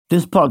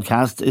This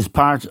podcast is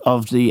part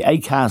of the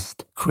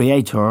Acast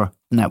Creator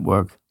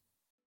Network.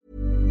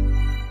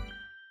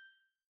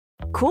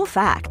 Cool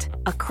fact,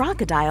 a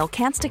crocodile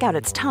can't stick out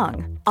its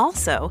tongue.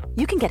 Also,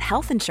 you can get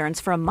health insurance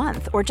for a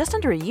month or just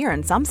under a year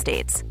in some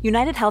states.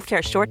 United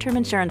Healthcare short-term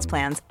insurance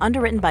plans,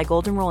 underwritten by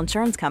Golden Rule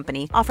Insurance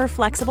Company, offer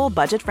flexible,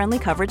 budget-friendly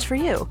coverage for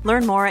you.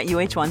 Learn more at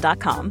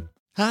uh1.com.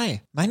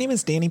 Hi, my name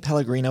is Danny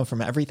Pellegrino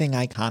from Everything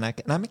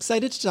Iconic, and I'm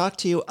excited to talk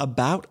to you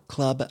about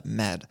Club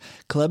Med.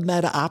 Club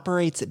Med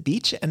operates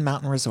beach and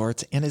mountain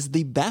resorts and is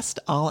the best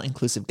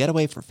all-inclusive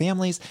getaway for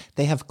families.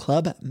 They have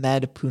Club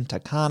Med Punta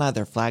Cana,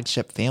 their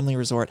flagship family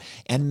resort,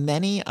 and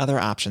many other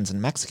options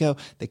in Mexico,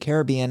 the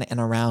Caribbean,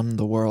 and around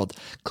the world.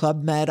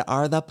 Club Med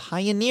are the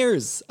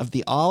pioneers of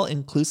the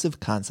all-inclusive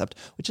concept,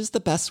 which is the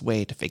best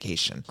way to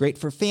vacation. Great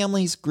for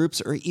families,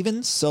 groups, or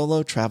even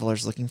solo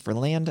travelers looking for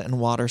land and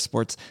water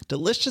sports,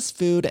 delicious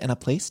food, and a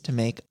place to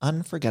make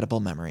unforgettable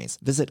memories.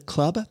 Visit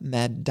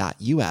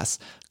clubmed.us,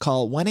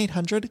 call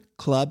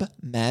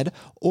 1-800-CLUB-MED,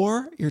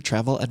 or your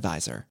travel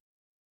advisor.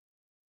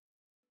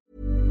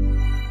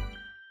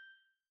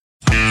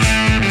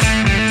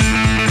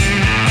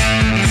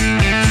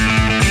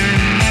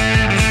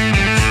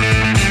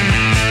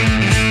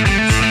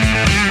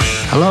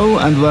 Hello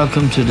and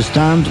welcome to The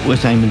Stand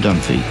with Eamon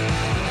Dunphy.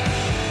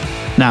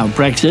 Now,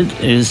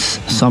 Brexit is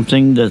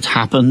something that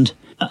happened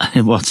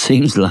what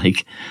seems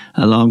like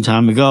a long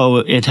time ago.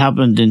 It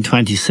happened in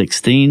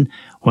 2016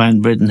 when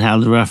Britain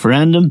held a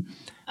referendum,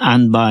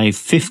 and by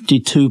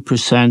 52%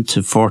 to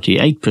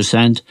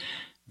 48%,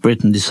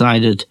 Britain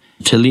decided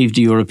to leave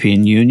the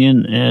European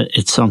Union.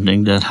 It's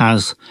something that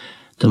has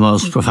the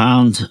most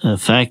profound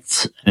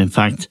effects. In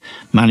fact,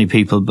 many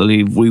people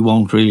believe we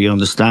won't really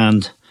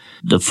understand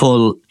the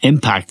full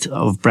impact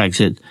of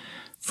Brexit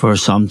for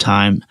some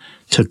time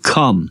to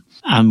come.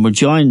 And we're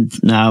joined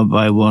now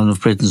by one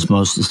of Britain's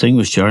most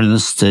distinguished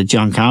journalists.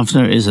 John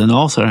Kampfner is an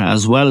author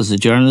as well as a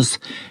journalist.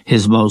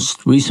 His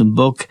most recent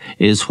book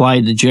is Why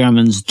the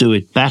Germans Do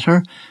It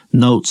Better,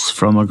 Notes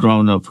from a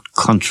Grown-Up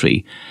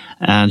Country.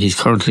 And he's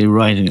currently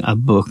writing a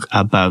book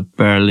about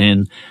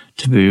Berlin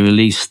to be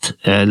released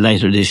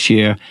later this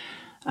year.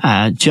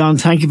 John,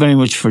 thank you very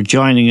much for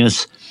joining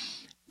us.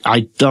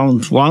 I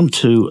don't want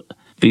to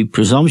be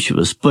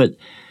presumptuous, but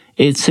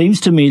it seems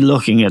to me,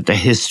 looking at the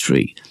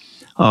history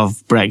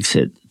of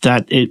Brexit,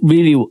 that it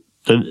really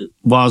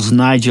was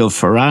Nigel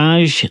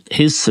Farage,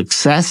 his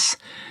success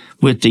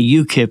with the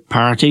UKIP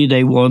party.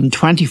 They won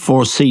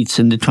 24 seats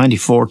in the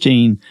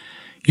 2014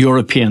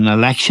 European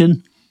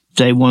election.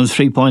 They won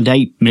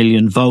 3.8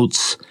 million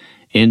votes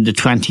in the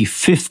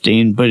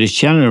 2015 British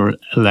general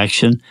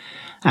election.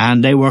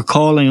 And they were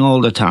calling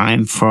all the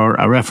time for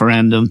a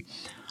referendum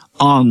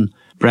on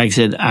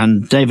Brexit.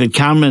 And David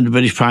Cameron, the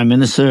British Prime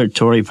Minister,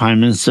 Tory Prime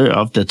Minister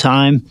of the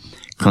time,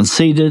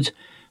 conceded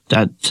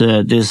that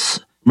this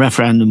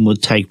referendum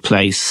would take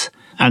place.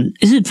 And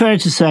is it fair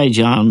to say,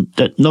 John,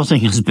 that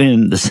nothing has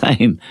been the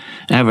same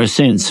ever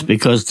since,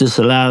 because this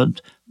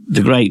allowed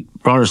the great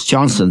Boris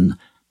Johnson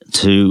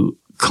to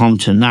come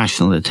to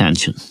national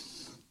attention?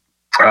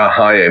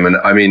 Hi,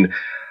 Eamon. I mean,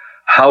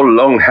 how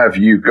long have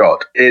you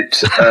got? It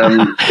is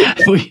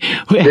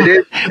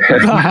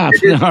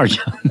half an hour,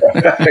 John.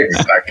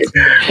 Exactly.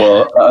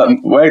 Well,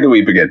 where do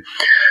we begin?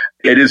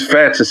 It is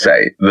fair to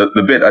say that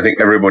the bit I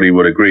think everybody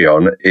would agree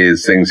on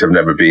is things have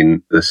never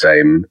been the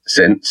same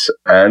since,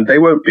 and they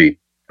won't be.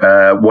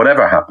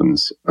 Whatever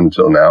happens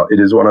until now,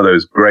 it is one of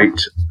those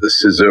great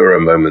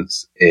caesura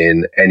moments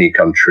in any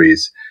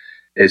country's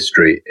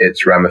history.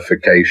 Its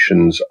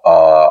ramifications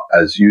are,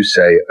 as you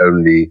say,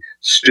 only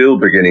still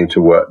beginning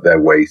to work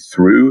their way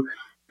through.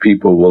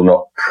 People will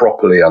not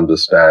properly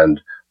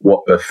understand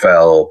what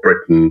befell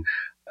Britain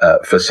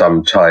for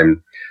some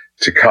time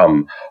to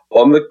come.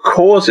 On the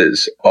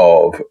causes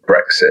of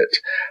Brexit,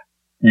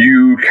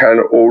 you can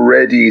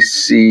already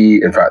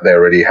see, in fact, they're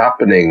already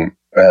happening,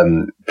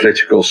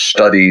 political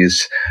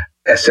studies,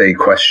 essay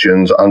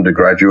questions,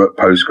 undergraduate,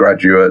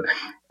 postgraduate,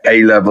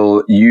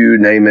 A-level, you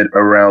name it,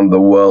 around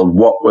the world.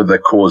 What were the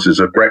causes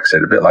of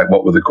Brexit? A bit like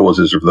what were the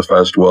causes of the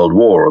First World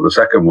War or the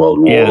Second World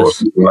War, yes, or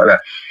something like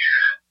that.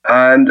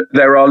 And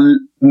there are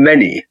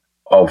many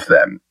of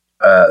them.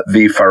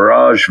 The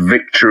Farage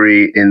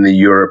victory in the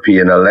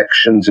European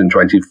elections in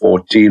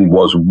 2014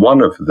 was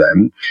one of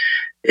them.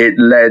 It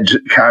led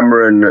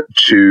Cameron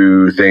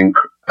to think,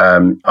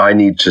 I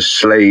need to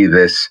slay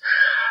this,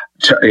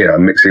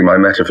 I'm mixing my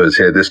metaphors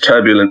here, this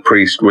turbulent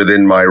priest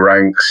within my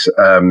ranks,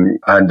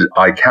 and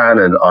I can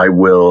and I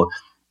will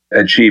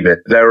achieve it.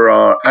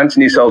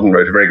 Anthony Seldon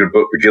wrote a very good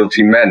book, The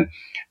Guilty Men,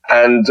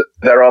 and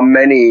there are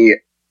many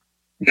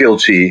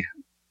guilty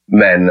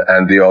men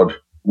and the odd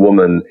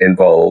woman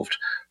involved.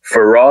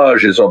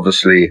 Farage is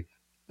obviously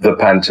the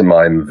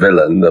pantomime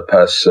villain, the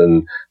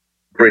person,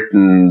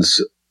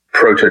 Britain's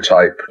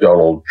prototype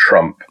Donald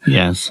Trump.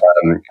 Yes.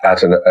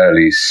 At an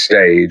early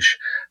stage.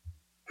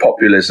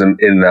 Populism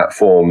in that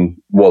form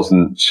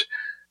wasn't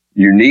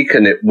unique,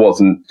 and it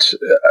wasn't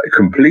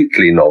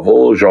completely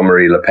novel.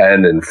 Jean-Marie Le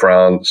Pen in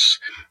France,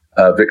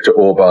 Viktor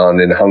Orban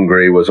in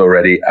Hungary was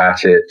already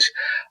at it.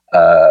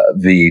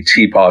 the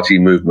Tea Party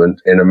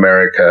movement in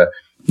America.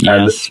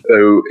 Yes. And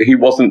so he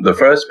wasn't the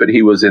first, but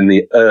he was in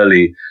the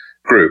early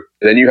group.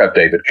 Then you have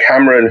David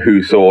Cameron,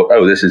 who thought,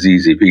 oh, this is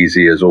easy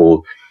peasy, as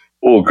all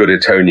good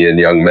Etonian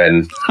young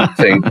men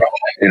think.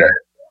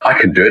 I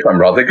can do it. I'm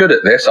rather good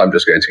at this. I'm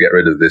just going to get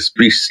rid of this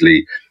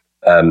beastly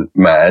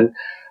man.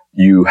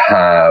 You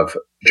have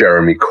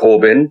Jeremy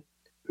Corbyn,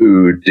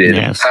 who did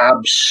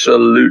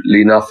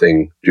absolutely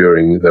nothing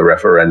during the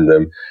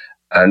referendum.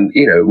 And,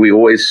 we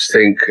always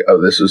think,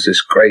 oh, this was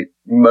this great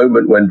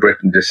moment when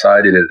Britain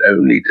decided it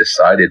only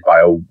decided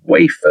by a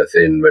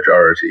wafer-thin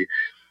majority.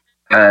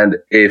 And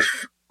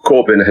if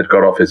Corbyn had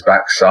got off his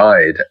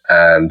backside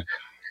and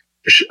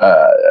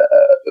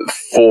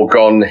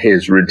foregone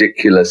his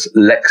ridiculous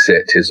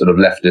Lexit, his sort of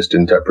leftist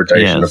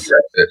interpretation of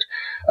Brexit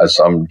as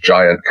some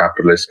giant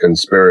capitalist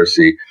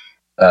conspiracy,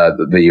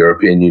 the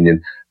European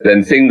Union,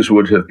 then things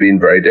would have been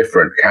very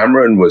different.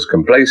 Cameron was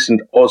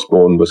complacent,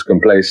 Osborne was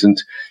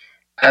complacent,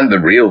 and the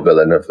real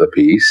villain of the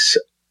piece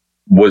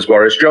was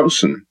Boris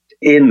Johnson,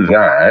 in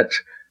that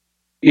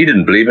he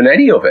didn't believe in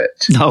any of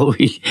it. No,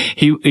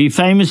 he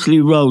famously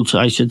wrote,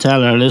 I should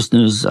tell our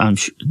listeners, I'm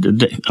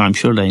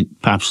sure they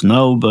perhaps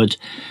know, but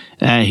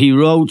he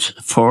wrote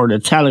for the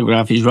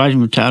Telegraph, he's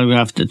writing for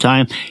Telegraph at the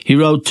time, he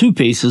wrote two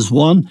pieces.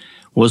 One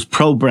was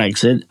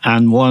pro-Brexit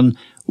and one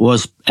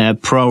was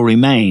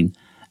pro-Remain.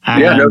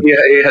 He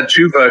had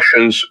two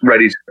versions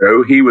ready to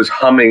go. He was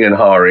humming and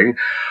hawing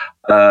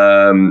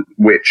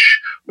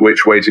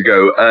which way to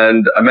go.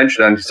 And I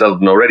mentioned Andy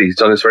Sullivan already. He's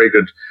done this very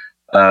good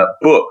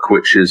book,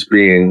 which is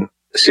being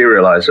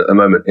serialized at the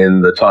moment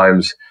in the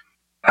Times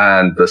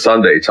and the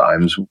Sunday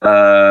Times.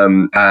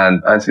 And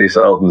Anthony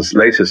Sullivan's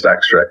latest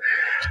extract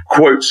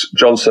quotes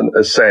Johnson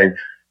as saying,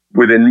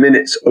 within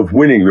minutes of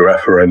winning the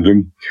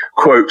referendum,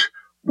 quote,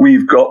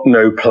 "We've got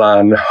no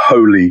plan,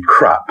 holy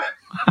crap."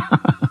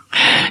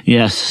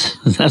 Yes,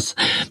 that's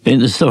been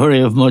the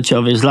story of much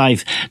of his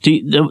life.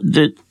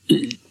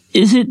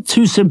 Is it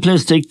too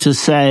simplistic to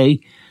say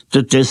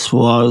that this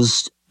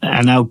was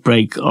an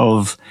outbreak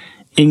of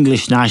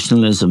English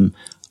nationalism,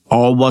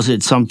 or was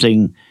it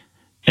something?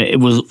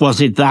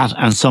 Was it that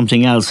and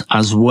something else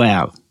as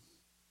well?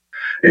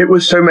 It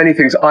was so many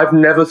things. I've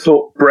never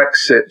thought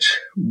Brexit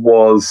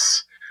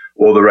was,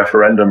 or the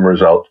referendum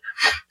result,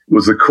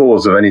 was the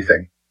cause of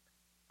anything.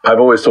 I've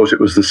always thought it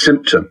was the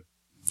symptom.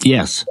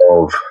 Yes.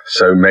 Of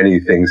so many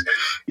things.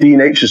 Dean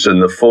Acheson,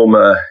 the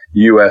former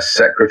US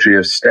Secretary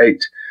of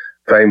State,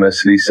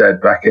 famously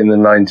said back in the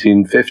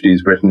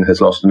 1950s, Britain has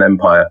lost an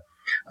empire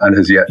and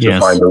has yet to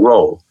find a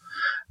role.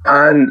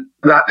 And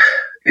that,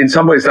 in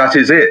some ways, that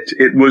is it.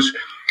 It was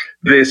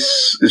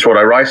this is what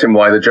I write in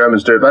Why the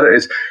Germans Do It Better.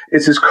 It's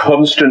this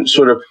constant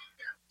sort of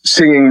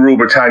singing Rule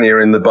Britannia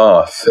in the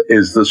bath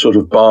is the sort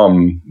of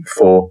balm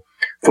for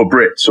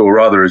Brits, or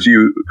rather, as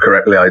you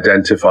correctly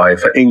identify,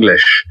 for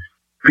English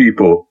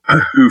people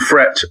who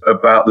fret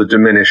about the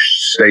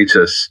diminished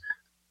status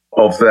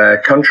of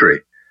their country.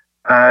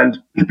 And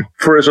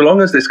for as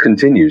long as this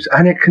continues,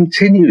 and it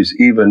continues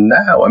even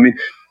now, I mean,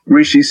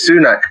 Rishi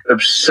Sunak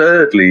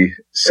absurdly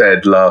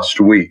said last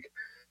week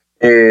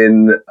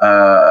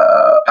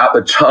at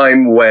the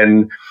time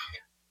when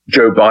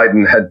Joe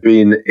Biden had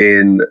been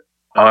in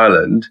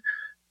Ireland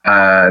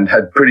and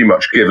had pretty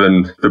much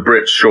given the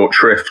Brits short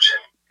shrift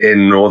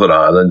in Northern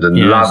Ireland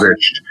and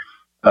lavished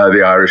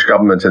the Irish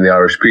government and the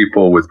Irish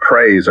people with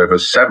praise over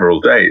several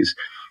days.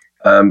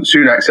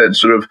 Sunak said,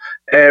 sort of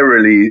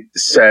airily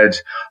said,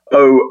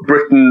 "Oh,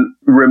 Britain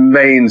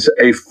remains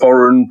a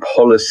foreign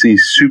policy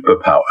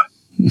superpower."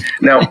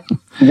 Now,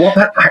 what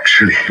that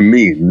actually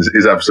means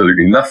is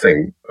absolutely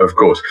nothing, of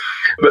course.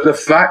 But the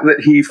fact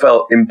that he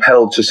felt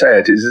impelled to say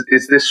it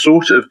is this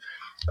sort of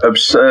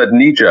absurd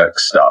knee-jerk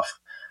stuff.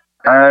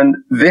 And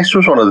this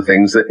was one of the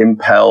things that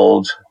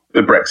impelled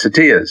the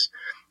Brexiteers,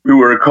 who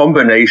were a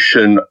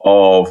combination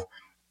of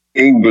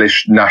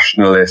English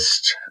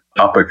nationalist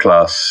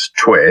upper-class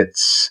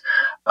twits,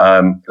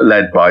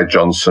 led by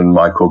Johnson,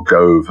 Michael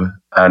Gove,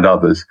 and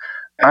others,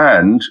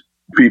 and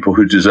people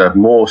who deserve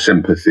more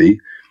sympathy,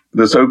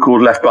 the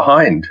so-called left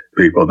behind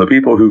people, the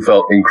people who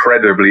felt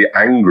incredibly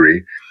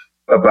angry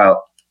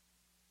about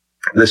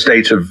the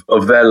state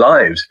of their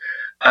lives.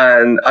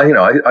 And,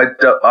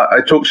 I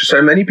talked to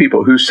so many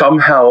people who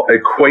somehow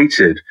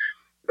equated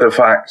the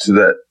fact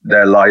that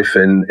their life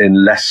in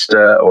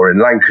Leicester or in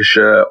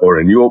Lancashire or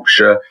in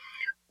Yorkshire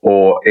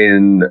or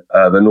in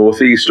the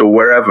Northeast or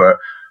wherever,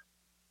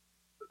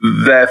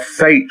 their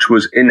fate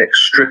was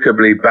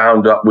inextricably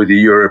bound up with the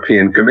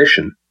European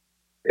Commission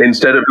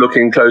instead of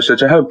looking closer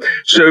to home.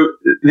 So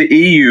the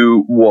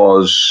EU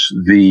was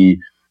the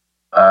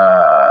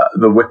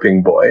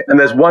whipping boy. And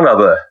there's one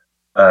other,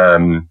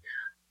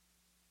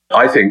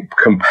 I think,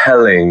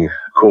 compelling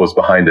cause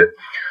behind it.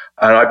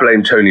 And I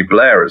blame Tony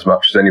Blair as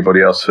much as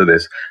anybody else for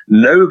this.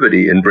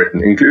 Nobody in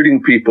Britain,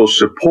 including people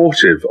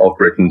supportive of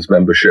Britain's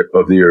membership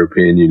of the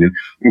European Union,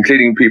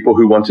 including people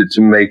who wanted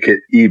to make it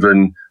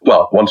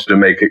wanted to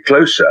make it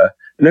closer,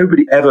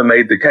 nobody ever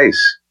made the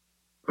case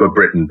for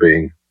Britain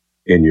being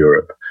in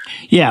Europe.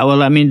 Yeah,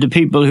 well, I mean, the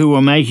people who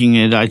were making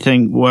it, I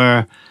think,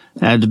 were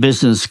the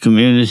business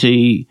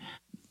community.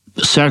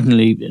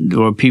 Certainly there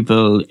were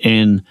people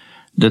in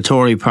the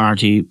Tory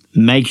party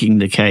making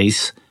the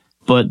case,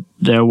 but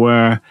there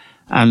were,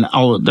 and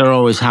there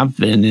always have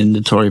been in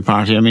the Tory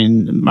party. I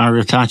mean,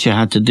 Margaret Thatcher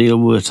had to deal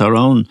with her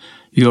own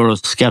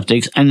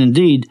Eurosceptics, and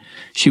indeed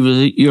she was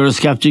a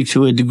Eurosceptic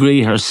to a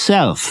degree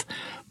herself.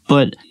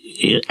 But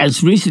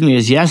as recently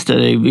as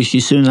yesterday, Rishi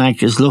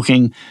Sunak is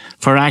looking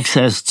for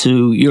access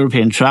to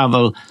European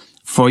travel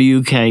for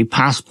UK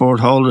passport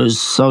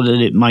holders so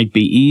that it might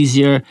be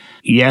easier.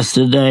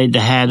 Yesterday, the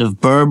head of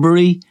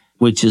Burberry,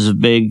 which is a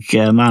big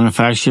clothes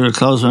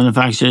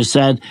manufacturer,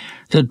 said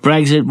that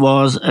Brexit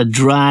was a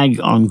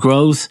drag on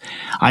growth.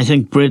 I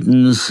think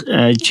Britain's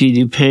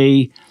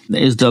GDP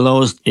is the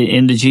lowest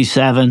in the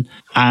G7,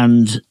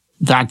 and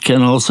that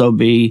can also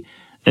be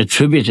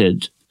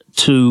attributed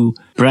to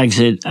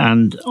Brexit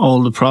and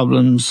all the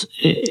problems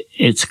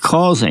it's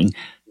causing.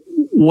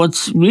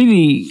 What's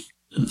really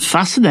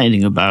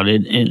fascinating about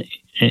it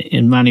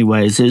in many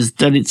ways is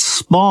that it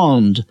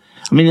spawned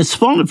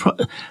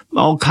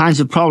all kinds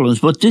of problems,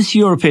 but this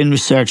European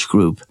Research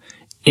Group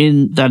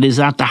that is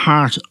at the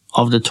heart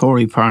of the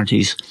Tory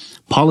party's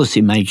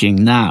policy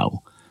making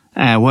now,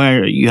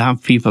 where you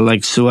have people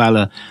like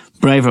Suella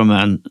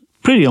Braverman,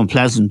 pretty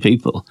unpleasant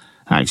people,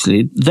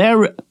 actually.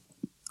 They're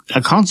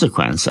a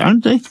consequence,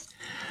 aren't they?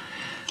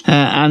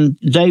 And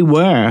they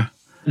were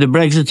the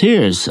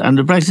Brexiteers. And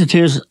the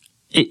Brexiteers,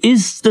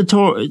 is the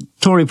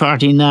Tory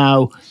party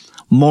now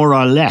more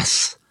or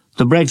less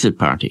the Brexit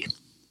party?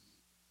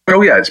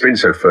 Oh, yeah, it's been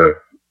so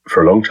for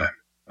a long time.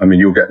 I mean,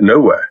 you'll get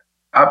nowhere,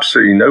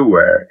 absolutely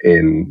nowhere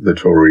in the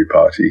Tory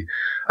party.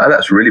 And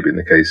that's really been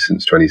the case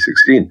since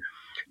 2016.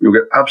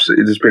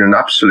 There's been an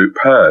absolute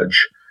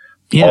purge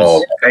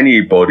of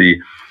anybody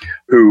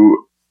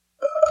who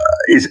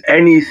is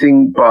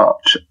anything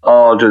but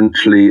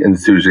ardently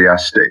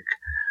enthusiastic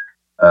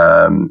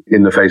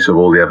in the face of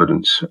all the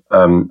evidence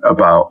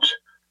about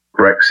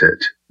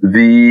Brexit.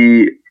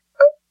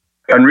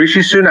 And Rishi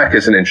Sunak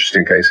is an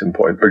interesting case in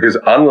point, because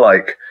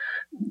unlike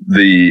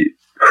the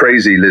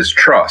crazy Liz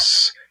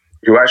Truss,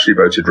 who actually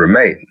voted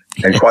Remain,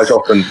 and quite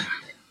often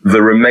the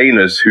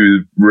Remainers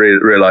who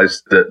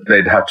realised that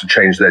they'd have to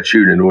change their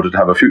tune in order to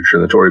have a future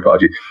in the Tory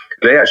party,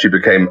 they actually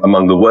became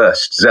among the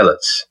worst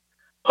zealots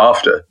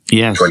after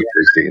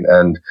 2016.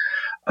 And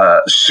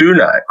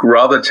Sunak,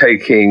 rather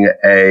taking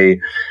a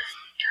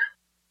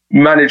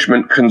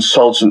management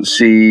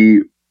consultancy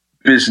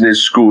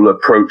business school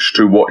approach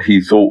to what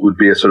he thought would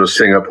be a sort of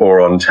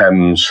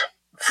Singapore-on-Thames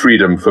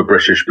freedom for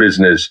British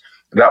business,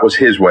 that was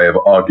his way of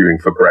arguing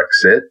for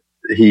Brexit.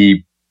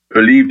 He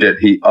believed it,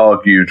 he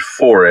argued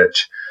for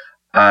it,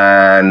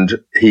 and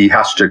he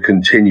has to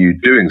continue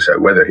doing so.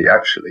 Whether he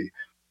actually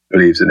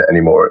believes in it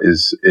anymore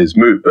is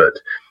moot, but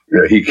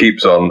he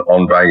keeps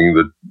on banging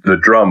the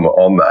drum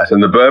on that.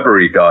 And the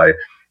Burberry guy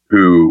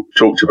who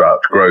talked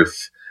about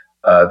growth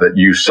that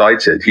you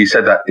cited, he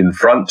said that in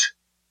front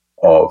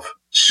of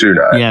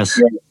Sunak.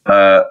 Yes.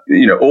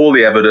 All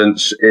the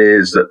evidence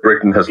is that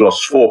Britain has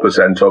lost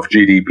 4% of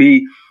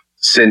GDP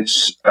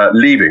since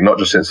leaving, not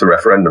just since the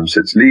referendum,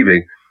 since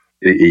leaving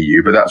the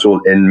EU, but that's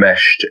all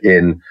enmeshed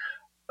in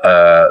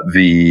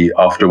the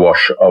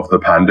afterwash of the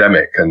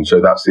pandemic. And so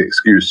that's the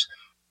excuse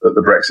that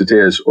the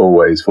Brexiteers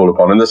always fall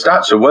upon. And the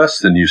stats are worse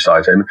than you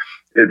cite. I mean,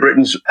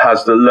 Britain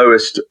has the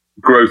lowest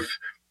growth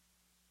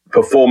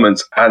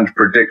performance and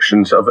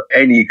predictions of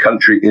any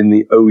country in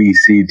the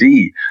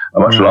OECD, a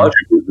much larger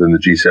group than the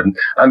G7,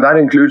 and that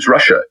includes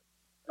Russia.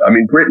 I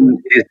mean, Britain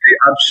is the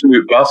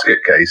absolute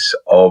basket case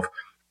of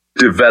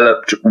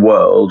developed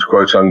world,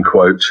 quote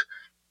unquote,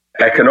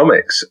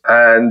 economics.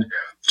 And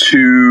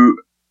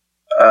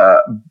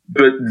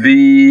but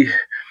the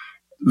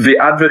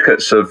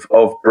advocates of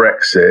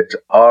Brexit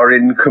are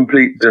in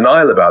complete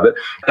denial about it,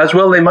 as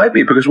well they might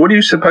be, because what are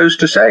you supposed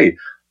to say?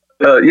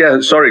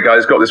 Sorry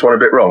guys, got this one a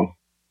bit wrong.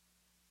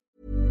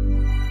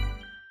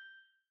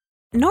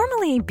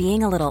 Normally,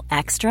 being a little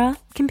extra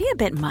can be a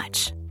bit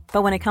much.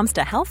 But when it comes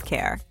to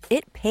healthcare,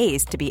 it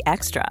pays to be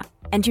extra.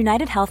 And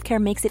United Healthcare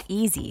makes it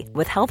easy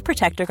with Health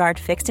Protector Guard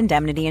fixed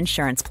indemnity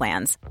insurance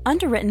plans.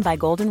 Underwritten by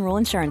Golden Rule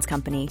Insurance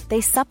Company, they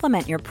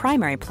supplement your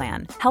primary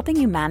plan, helping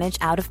you manage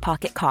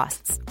out-of-pocket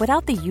costs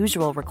without the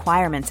usual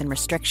requirements and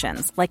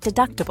restrictions like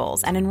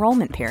deductibles and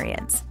enrollment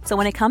periods. So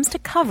when it comes to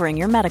covering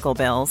your medical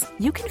bills,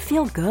 you can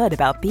feel good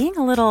about being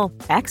a little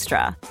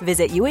extra.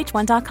 Visit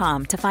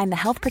UH1.com to find the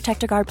Health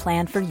Protector Guard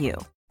plan for you.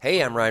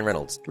 Hey, I'm Ryan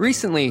Reynolds.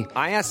 Recently,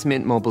 I asked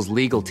Mint Mobile's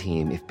legal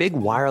team if big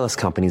wireless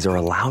companies are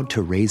allowed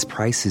to raise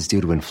prices due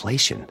to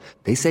inflation.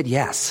 They said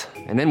yes.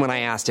 And then when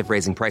I asked if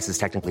raising prices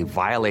technically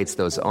violates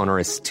those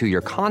onerous 2-year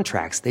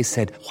contracts, they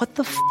said, "What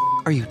the f***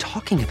 are you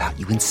talking about,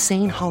 you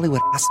insane Hollywood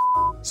ass?"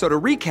 So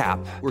to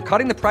recap, we're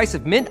cutting the price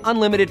of Mint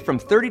Unlimited from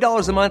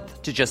 $30 a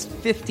month to just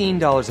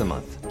 $15 a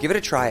month. Give it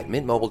a try at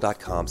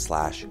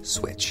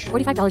mintmobile.com/switch.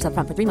 $45 up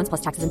front for 3 months plus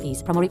taxes and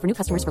fees. Promo rate for new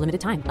customers for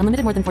limited time.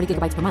 Unlimited more than 40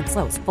 gigabytes per month.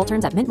 Slows full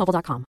terms at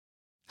mintmobile.com.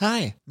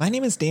 Hi, my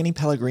name is Danny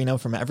Pellegrino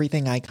from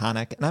Everything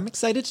Iconic, and I'm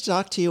excited to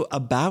talk to you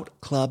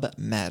about Club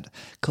Med.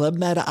 Club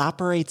Med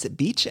operates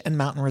beach and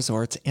mountain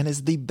resorts and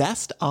is the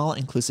best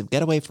all-inclusive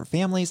getaway for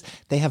families.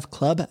 They have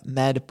Club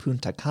Med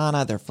Punta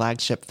Cana, their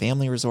flagship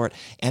family resort,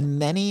 and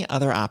many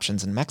other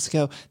options in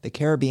Mexico, the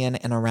Caribbean,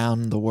 and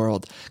around the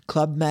world.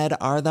 Club Med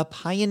are the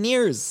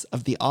pioneers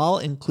of the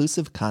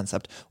all-inclusive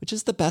concept, which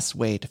is the best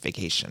way to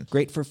vacation.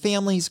 Great for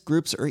families,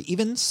 groups, or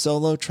even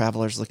solo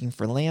travelers looking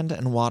for land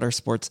and water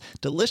sports,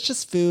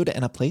 delicious food,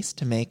 and a place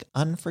to make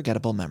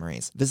unforgettable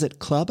memories. Visit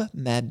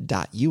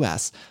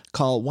clubmed.us,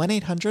 call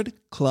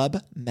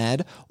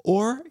 1-800-CLUB-MED,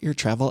 or your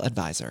travel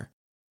advisor.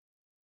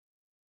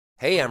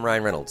 Hey, I'm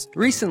Ryan Reynolds.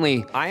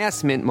 Recently, I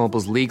asked Mint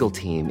Mobile's legal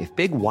team if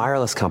big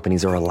wireless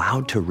companies are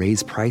allowed to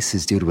raise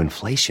prices due to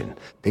inflation.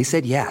 They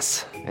said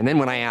yes. And then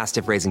when I asked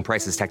if raising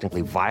prices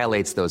technically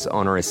violates those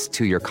onerous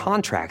two-year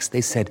contracts,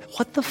 they said,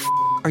 "What the f***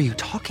 are you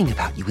talking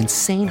about, you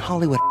insane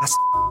Hollywood ass?"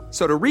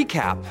 So to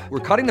recap, we're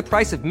cutting the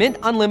price of Mint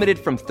Unlimited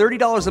from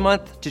 $30 a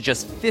month to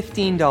just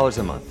 $15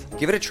 a month.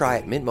 Give it a try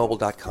at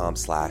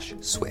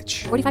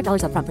mintmobile.com/switch.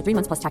 $45 up front for 3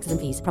 months plus taxes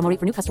and fees. Promo rate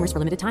for new customers for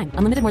limited time.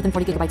 Unlimited more than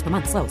 40 gigabytes per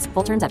month. Slows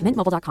full terms at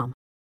mintmobile.com.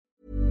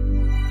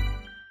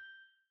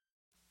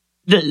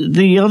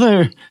 The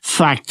other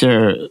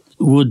factor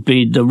would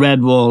be the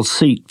red wall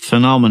seat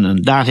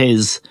phenomenon. That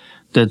is,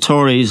 the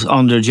Tories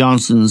under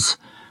Johnson's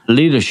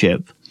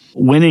leadership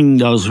winning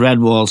those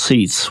red wall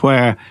seats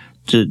where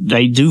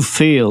they do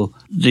feel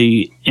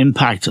the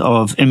impact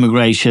of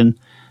immigration.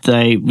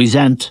 They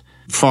resent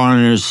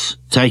foreigners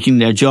taking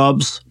their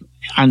jobs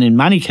and in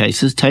many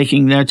cases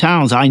taking their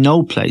towns. I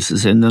know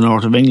places in the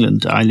north of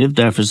England. I lived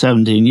there for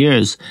 17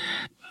 years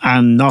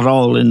and not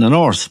all in the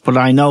north, but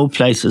I know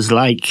places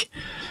like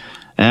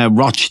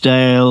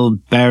Rochdale,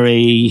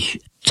 Bury,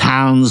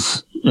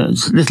 towns,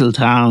 little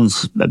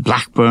towns,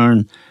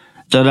 Blackburn,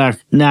 that are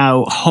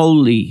now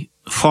wholly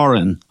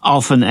foreign,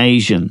 often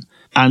Asian,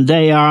 and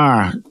they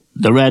are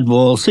the red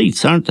wall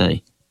seats, aren't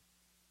they?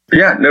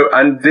 Yeah, no,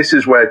 and this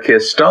is where Keir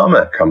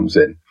Starmer comes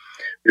in.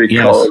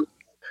 Because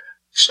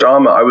yes.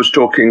 Starmer, I was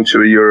talking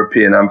to a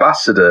European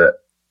ambassador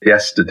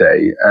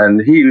yesterday,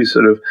 and he was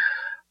sort of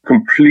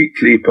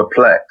completely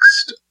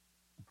perplexed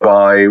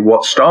by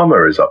what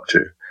Starmer is up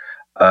to,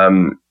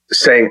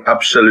 saying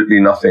absolutely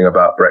nothing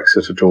about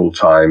Brexit at all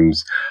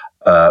times,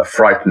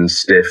 frightened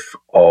stiff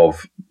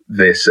of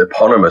this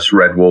eponymous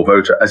red wall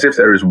voter, as if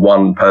there is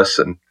one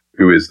person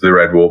who is the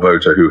red wall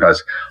voter who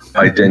has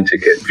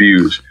identikit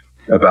views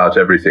about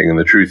everything, and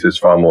the truth is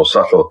far more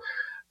subtle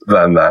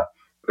than that.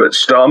 But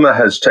Starmer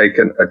has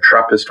taken a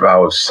Trappist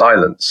vow of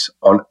silence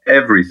on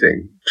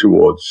everything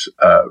towards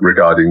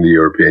regarding the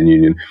European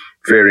Union,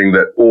 fearing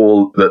that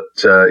all that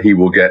he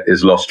will get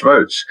is lost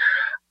votes.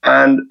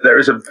 And there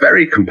is a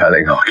very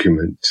compelling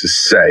argument to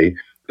say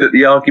that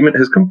the argument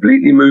has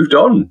completely moved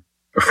on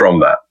from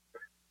that.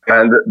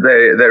 And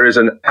there is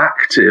an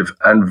active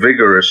and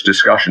vigorous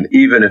discussion,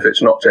 even if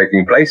it's not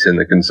taking place in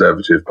the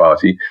Conservative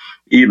Party,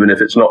 even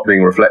if it's not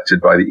being reflected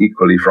by the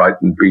equally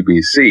frightened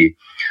BBC.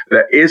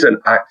 There is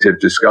an active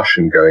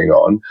discussion going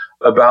on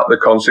about the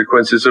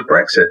consequences of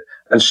Brexit.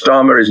 And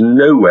Starmer is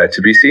nowhere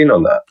to be seen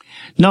on that.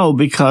 No,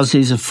 because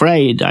he's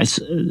afraid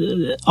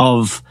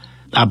of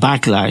a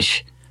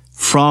backlash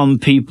from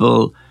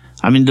people.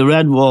 I mean, the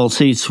red wall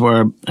seats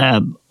were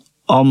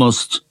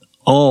almost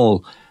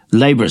all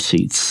Labour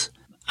seats.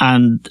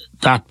 And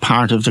that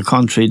part of the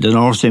country, the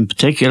north in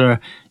particular,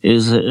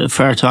 is a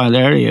fertile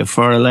area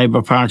for a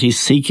Labour Party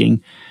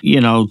seeking,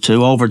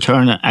 to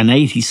overturn an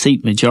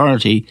 80-seat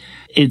majority.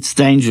 It's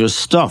dangerous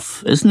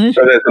stuff, isn't it?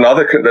 So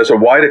there's a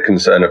wider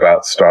concern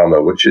about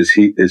Starmer, which is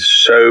he is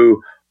so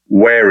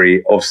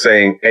wary of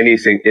saying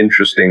anything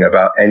interesting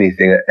about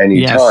anything at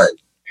any time.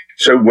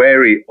 So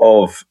wary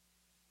of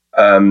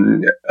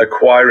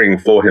acquiring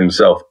for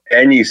himself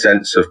any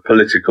sense of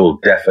political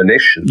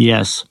definition.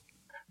 Yes.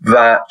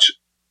 That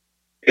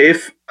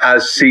if,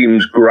 as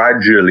seems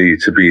gradually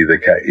to be the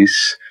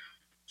case,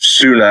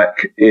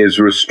 Sunak is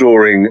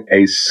restoring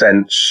a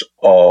sense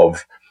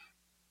of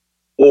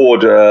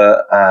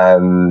order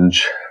and,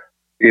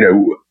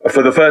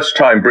 for the first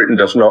time, for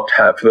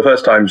the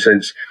first time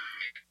since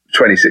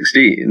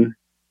 2016,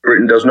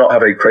 Britain does not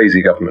have a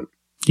crazy government.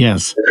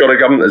 Yes. It's got a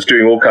government that's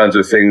doing all kinds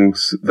of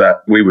things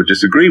that we would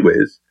disagree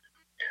with,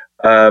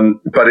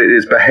 but it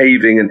is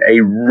behaving in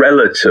a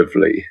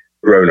relatively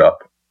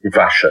grown-up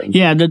fashion.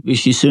 Yeah, that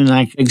Rishi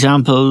Sunak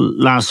example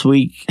last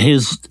week,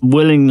 his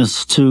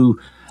willingness to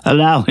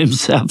allow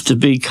himself to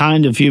be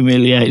kind of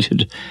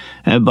humiliated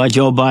by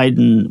Joe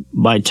Biden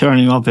by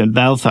turning up in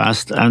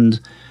Belfast and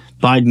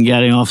Biden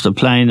getting off the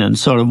plane and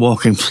sort of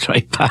walking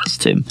straight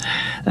past him.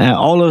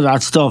 All of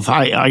that stuff,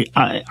 I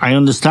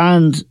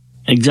understand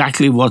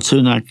exactly what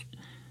Sunak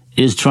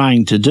is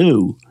trying to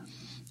do.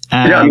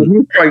 He's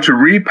trying to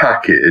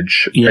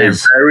repackage a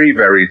very,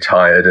 very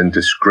tired and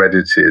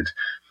discredited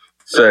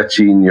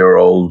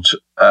 13-year-old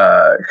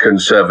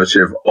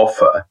Conservative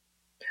offer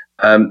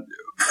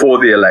for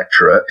the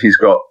electorate. He's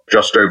got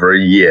just over a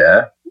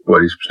year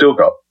well, he's still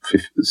got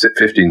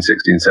 15,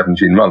 16,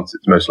 17 months.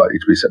 It's most likely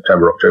to be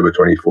September, October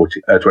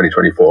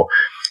 2024,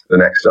 the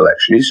next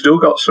election. He's still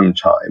got some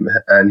time,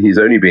 and he's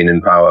only been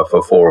in power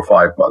for 4 or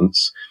 5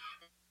 months.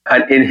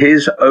 And in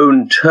his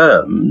own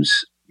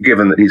terms,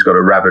 given that he's got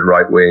a rabid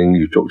right wing,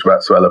 you talked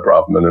about Suella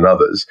Braverman and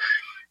others,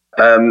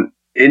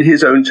 in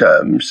his own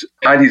terms,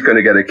 and he's going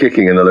to get a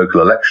kicking in the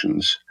local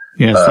elections.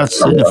 Yes,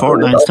 that's in a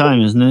fortnight's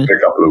time, isn't it? In a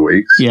couple of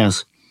weeks.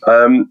 Yes.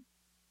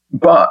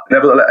 But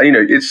nevertheless,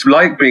 it's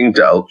like being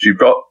dealt. You've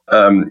got,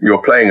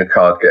 you're playing a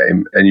card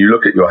game and you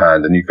look at your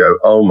hand and you go,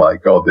 oh my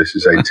God, this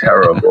is a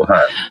terrible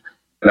hand.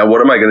 Now,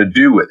 what am I going to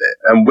do with it?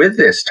 And with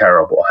this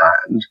terrible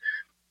hand,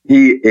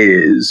 he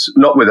is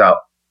not without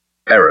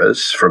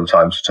errors from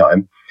time to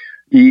time.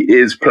 He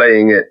is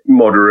playing it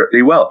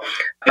moderately well.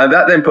 And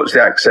that then puts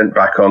the accent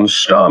back on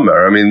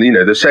Starmer. I mean,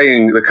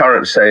 the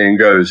current saying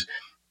goes,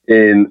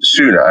 in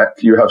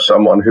Sunak, you have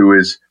someone who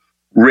is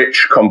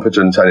rich,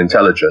 competent, and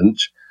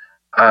intelligent.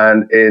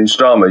 And in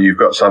Starmer, you've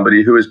got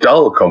somebody who is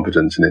dull,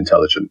 competent, and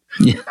intelligent.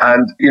 Yeah.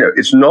 And,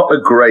 it's not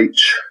a great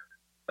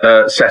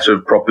set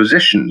of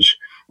propositions.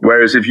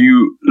 Whereas if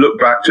you look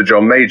back to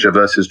John Major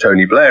versus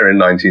Tony Blair in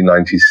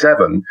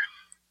 1997,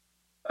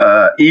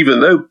 even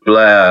though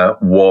Blair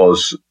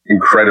was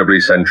incredibly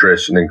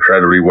centrist and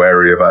incredibly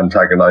wary of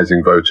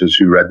antagonizing voters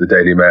who read the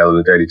Daily Mail and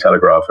the Daily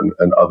Telegraph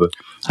and other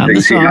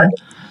things he had.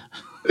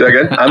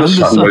 Again, and the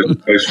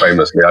Sun, most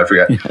famously, I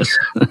forget, yes.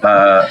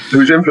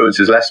 Whose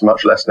influence is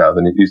much less now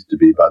than it used to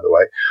be, by the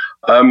way.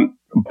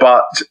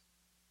 But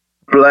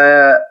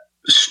Blair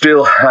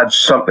still had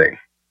something.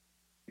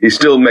 He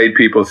still made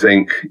people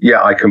think, yeah,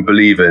 I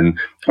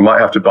might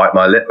have to bite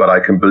my lip, but I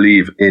can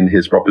believe in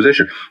his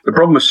proposition. The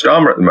problem with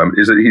Starmer at the moment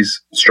is that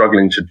he's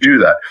struggling to do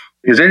that.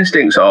 His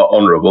instincts are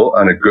honourable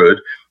and are good.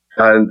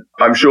 And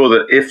I'm sure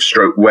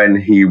that when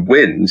he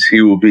wins,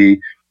 he will be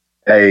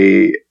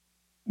a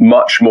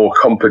much more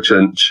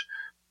competent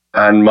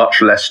and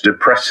much less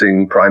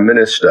depressing prime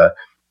minister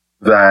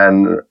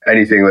than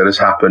anything that has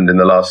happened in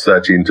the last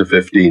 13 to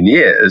 15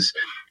 years.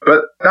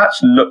 But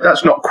that's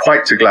not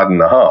quite to gladden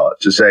the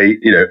heart to say,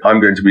 I'm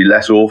going to be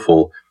less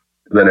awful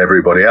than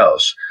everybody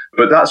else.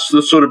 But that's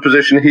the sort of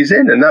position he's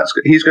in. And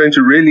he's going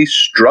to really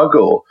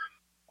struggle,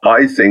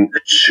 I think,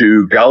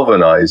 to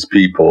galvanize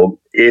people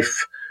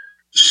if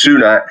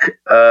Sunak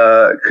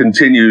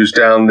continues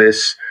down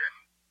this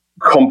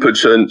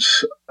competent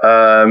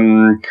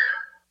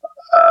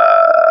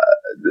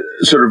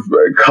sort of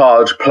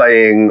card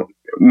playing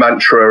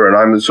mantra, and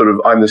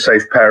I'm the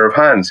safe pair of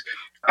hands.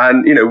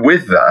 And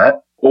with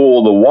that,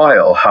 all the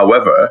while,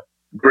 however,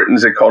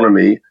 Britain's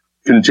economy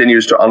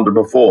continues to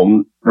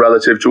underperform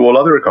relative to all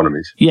other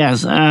economies.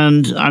 Yes,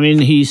 and I mean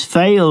he's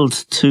failed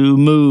to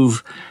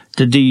move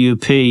the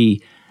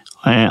DUP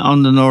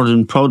on the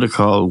Northern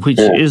Protocol, which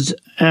is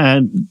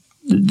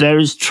there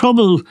is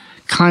trouble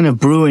kind of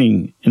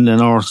brewing in the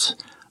north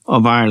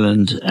of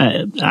Ireland,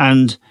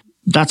 and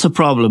that's a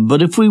problem.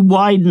 But if we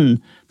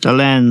widen the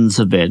lens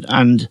a bit,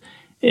 and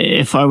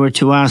if I were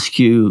to ask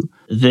you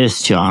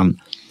this, John,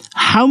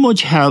 how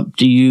much help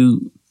do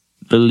you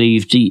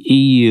believe the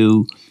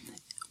EU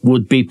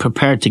would be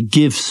prepared to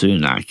give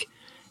Sunak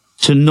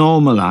to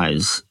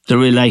normalise the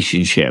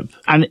relationship?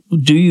 And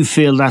do you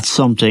feel that's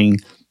something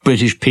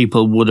British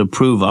people would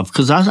approve of?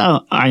 Because as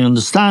I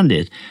understand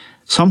it,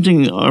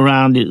 something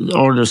around the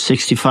order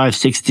 65,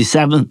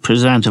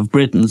 67% of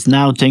Britons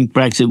now think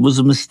Brexit was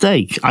a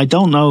mistake. I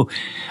don't know.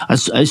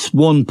 It's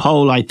one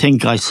poll I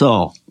think I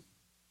saw.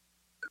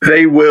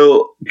 They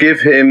will give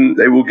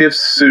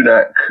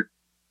Sunak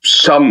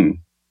some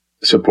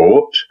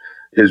support.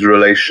 His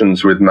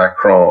relations with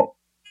Macron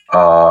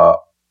are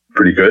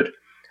pretty good,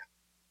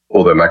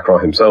 although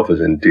Macron himself is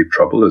in deep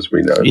trouble, as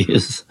we know.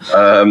 Yes.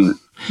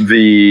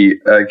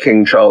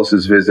 King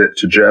Charles's visit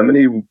to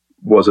Germany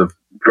was a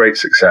great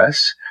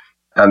success,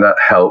 and that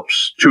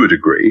helps to a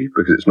degree,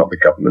 because it's not the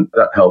government,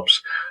 that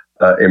helps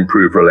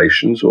improve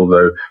relations,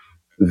 although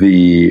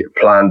the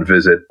planned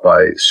visit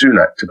by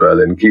Sunak to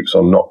Berlin keeps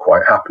on not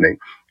quite happening,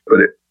 but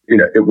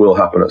it will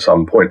happen at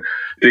some point.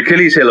 The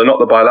Achilles heel are not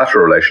the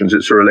bilateral relations,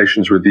 it's the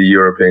relations with the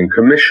European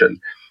Commission.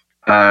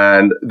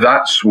 And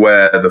that's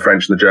where the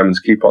French and the Germans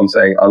keep on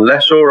saying,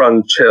 unless or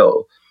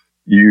until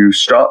you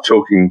start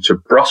talking to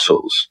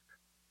Brussels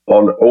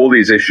on all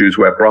these issues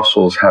where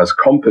Brussels has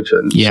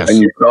competence, yes,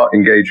 and you start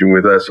engaging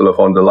with Ursula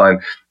von der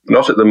Leyen,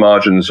 not at the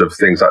margins of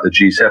things like the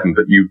G7,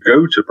 but you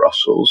go to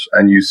Brussels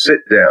and you sit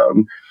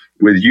down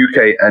with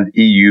UK and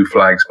EU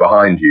flags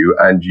behind you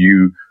and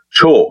you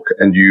talk,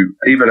 and you,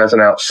 even as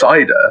an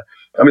outsider,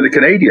 I mean, the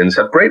Canadians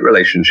have great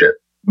relationship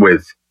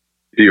with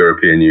the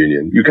European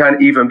Union. You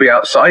can't even be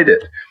outside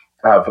it,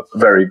 have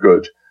very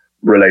good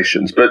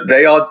relations. But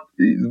they are,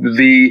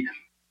 the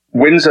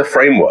Windsor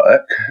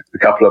framework a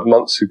couple of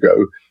months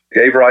ago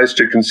gave rise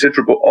to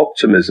considerable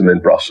optimism in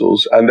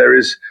Brussels, and there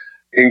is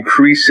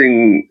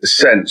increasing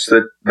sense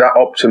that that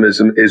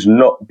optimism is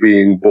not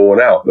being borne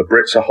out. The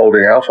Brits are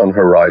holding out on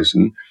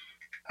Horizon,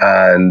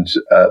 and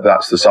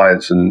that's the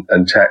science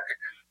and tech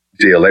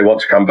deal. They want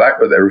to come back,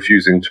 but they're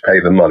refusing to pay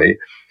the money.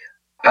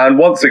 And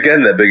once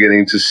again, they're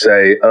beginning to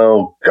say,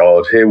 oh,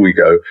 God, here we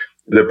go.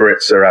 The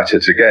Brits are at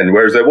it again.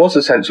 Whereas there was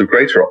a sense of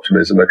greater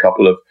optimism a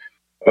couple of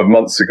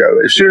months ago.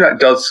 If Sunak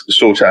does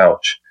sort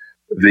out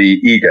the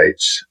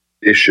e-gates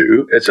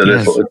issue, it's a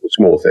little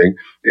small thing.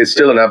 It's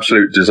still an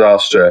absolute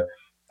disaster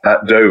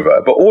at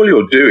Dover. But all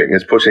you're doing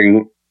is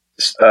putting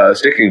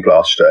sticking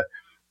plaster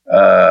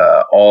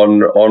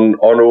on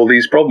all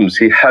these problems.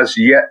 He has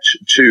yet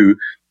to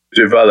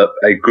develop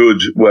a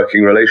good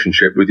working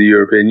relationship with the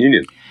European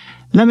Union.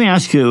 Let me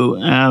ask you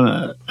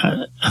a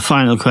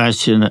final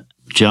question,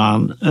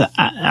 John,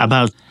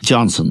 about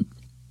Johnson.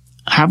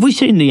 Have we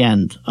seen the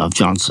end of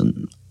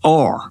Johnson?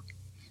 Or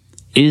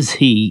is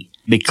he,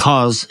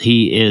 because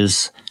he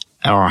is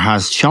or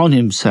has shown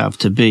himself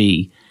to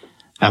be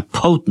a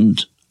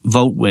potent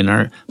vote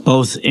winner,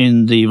 both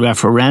in the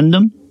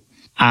referendum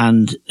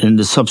and in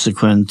the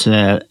subsequent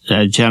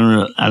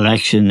general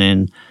election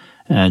in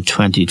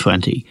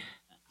 2020,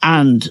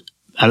 and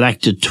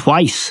elected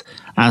twice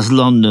as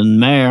London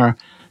mayor,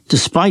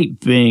 despite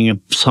being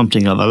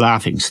something of a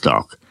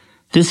laughingstock?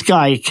 This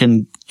guy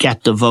can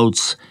get the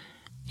votes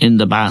in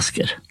the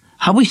basket.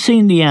 Have we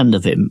seen the end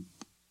of him?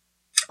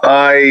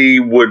 I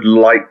would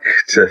like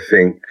to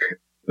think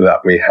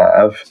that we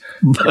have.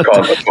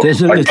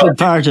 There's a little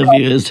part of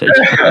you, is it?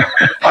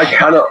 I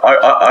cannot.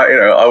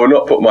 I will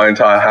not put my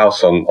entire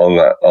house on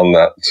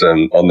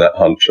that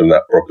hunch and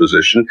that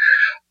proposition.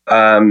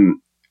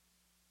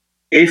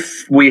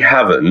 If we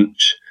haven't,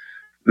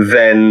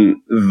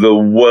 then the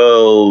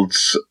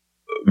world's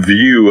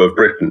view of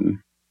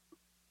Britain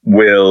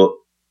will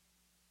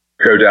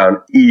go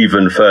down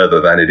even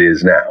further than it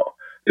is now.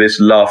 This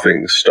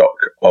laughing stock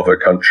of a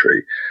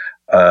country.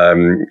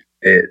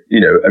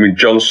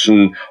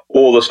 Johnson,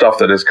 all the stuff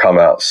that has come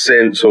out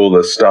since, all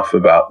the stuff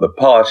about the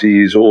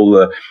parties, all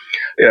the,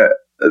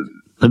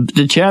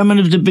 the chairman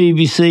of the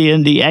BBC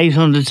and the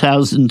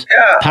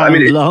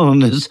 £800,000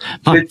 loan is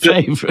my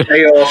favourite.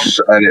 Chaos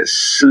and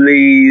it's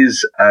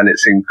sleaze and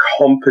it's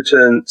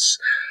incompetence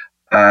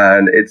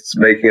and it's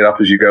making it up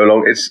as you go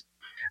along. It's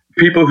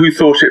people who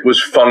thought it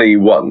was funny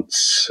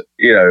once,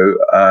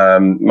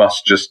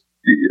 must just,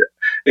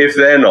 if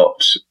they're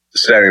not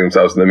staring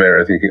themselves in the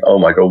mirror thinking, oh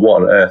my God,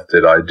 what on earth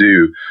did I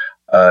do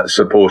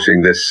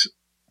supporting this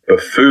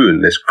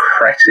buffoon, this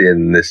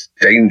cretin, this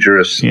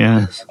dangerous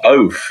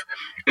oaf?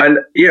 And,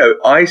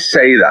 I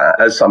say that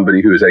as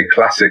somebody who is a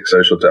classic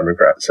social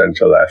democrat,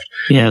 centre-left.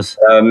 Yes.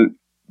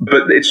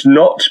 But it's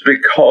not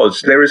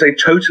because there is a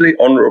totally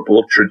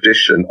honourable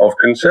tradition of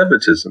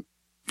conservatism.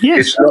 Yes,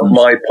 it's not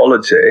my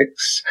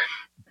politics,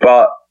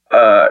 but,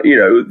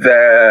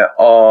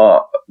 there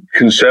are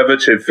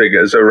conservative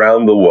figures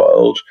around the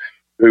world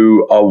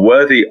who are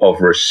worthy of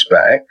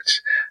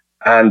respect,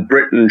 and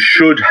Britain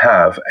should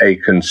have a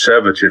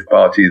conservative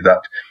party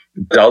that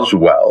does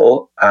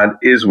well and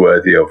is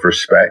worthy of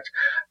respect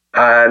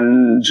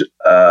and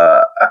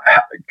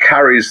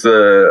carries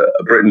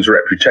Britain's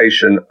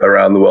reputation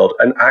around the world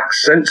and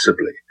acts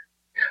sensibly.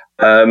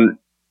 And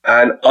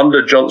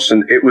under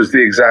Johnson, it was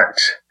the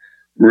exact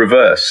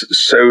reverse.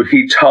 So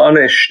he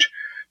tarnished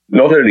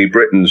not only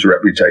Britain's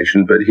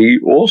reputation, but he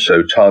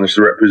also tarnished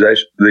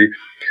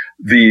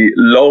the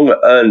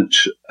long-earned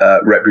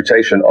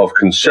reputation of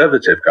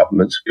conservative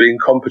governments being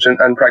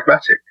competent and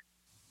pragmatic.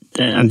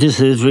 And this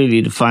is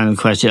really the final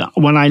question.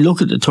 When I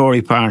look at the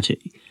Tory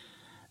party,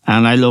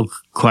 and I look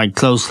quite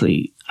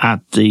closely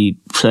at the,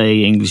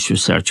 say, English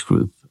Research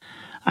Group,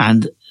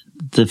 and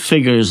the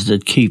figures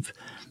that keep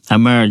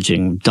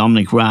emerging,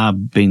 Dominic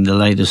Raab being the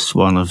latest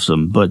one of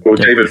them. But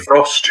David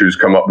Frost, who's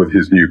come up with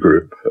his new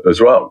group as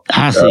well.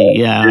 Has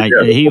he?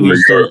 He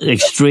was the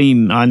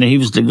extreme, and he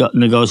was the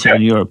negotiator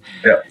in Europe.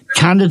 Yeah.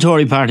 Can the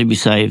Tory party be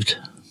saved?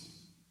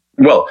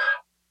 Well,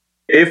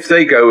 if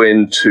they go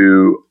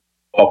into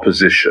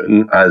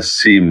opposition, as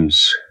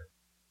seems,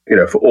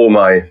 for all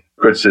my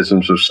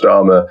criticisms of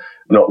Starmer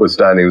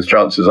notwithstanding, the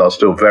chances are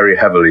still very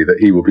heavily that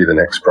he will be the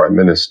next Prime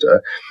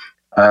Minister.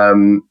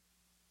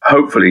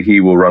 Hopefully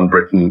he will run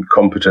Britain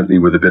competently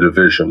with a bit of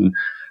vision.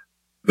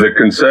 The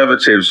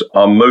Conservatives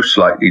are most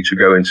likely to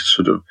go into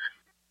sort of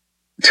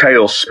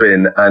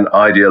tailspin and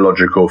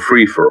ideological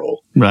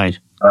free-for-all. Right.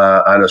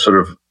 And a sort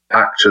of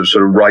act of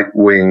sort of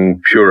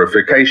right-wing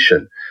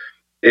purification.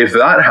 If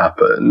that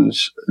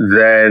happens,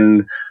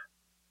 then,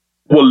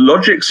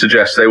 logic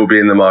suggests they will be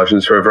in the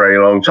margins for a very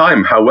long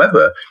time.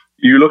 However,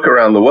 you look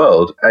around the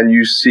world and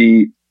you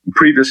see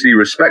previously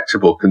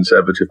respectable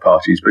Conservative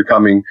parties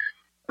becoming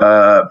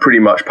pretty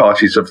much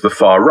parties of the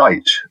far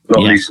right,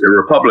 not least the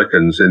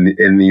Republicans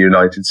in the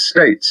United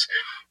States.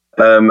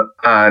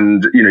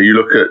 And, you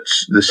look at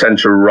the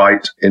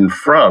centre-right in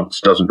France,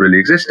 doesn't really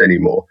exist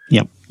anymore.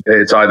 Yep.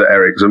 It's either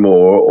Eric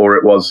Zemmour or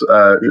it was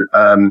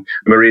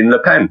Marine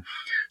Le Pen.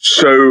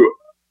 So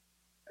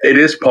it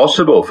is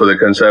possible for the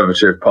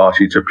Conservative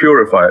Party to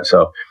purify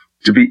itself,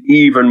 to be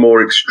even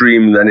more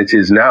extreme than it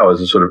is now as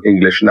a sort of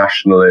English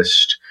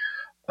nationalist,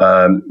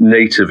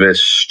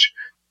 nativist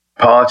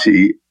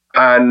party.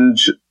 And,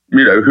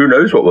 who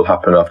knows what will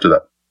happen after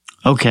that.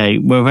 Okay,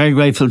 we're very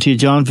grateful to you,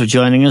 John, for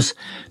joining us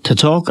to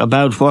talk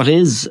about what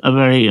is a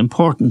very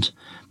important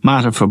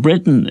matter for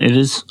Britain. It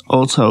is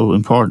also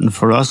important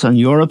for us and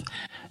Europe.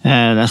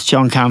 That's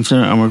John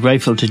Campner, and we're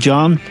grateful to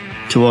John,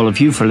 to all of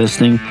you for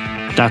listening.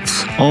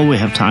 That's all we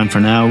have time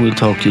for now. We'll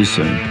talk to you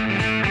soon.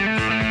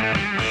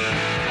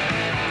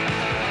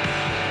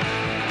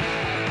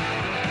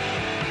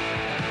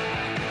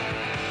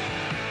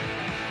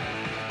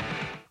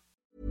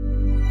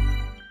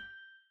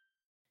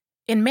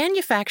 In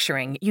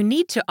manufacturing, you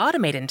need to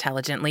automate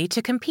intelligently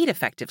to compete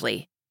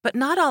effectively. But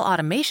not all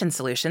automation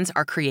solutions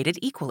are created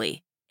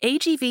equally.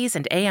 AGVs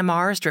and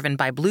AMRs driven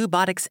by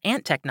Bluebotic's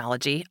ANT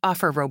technology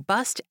offer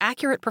robust,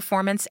 accurate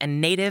performance and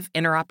native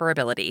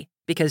interoperability,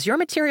 because your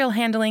material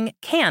handling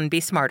can be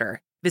smarter.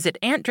 Visit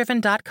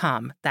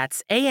antdriven.com,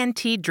 that's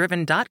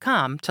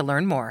ANTdriven.com, to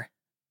learn more.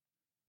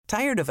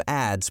 Tired of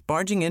ads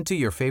barging into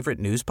your favorite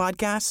news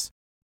podcasts?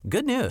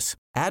 Good news.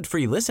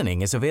 Ad-free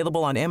listening is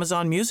available on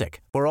Amazon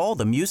Music for all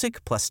the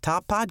music plus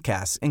top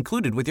podcasts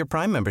included with your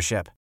Prime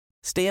membership.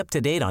 Stay up to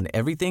date on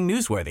everything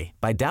newsworthy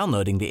by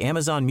downloading the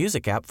Amazon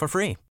Music app for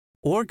free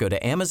or go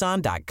to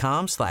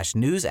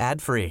amazon.com/news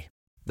ad free.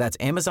 That's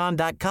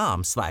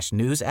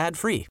amazon.com/news ad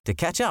free to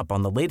catch up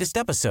on the latest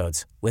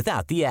episodes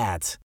without the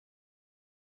ads.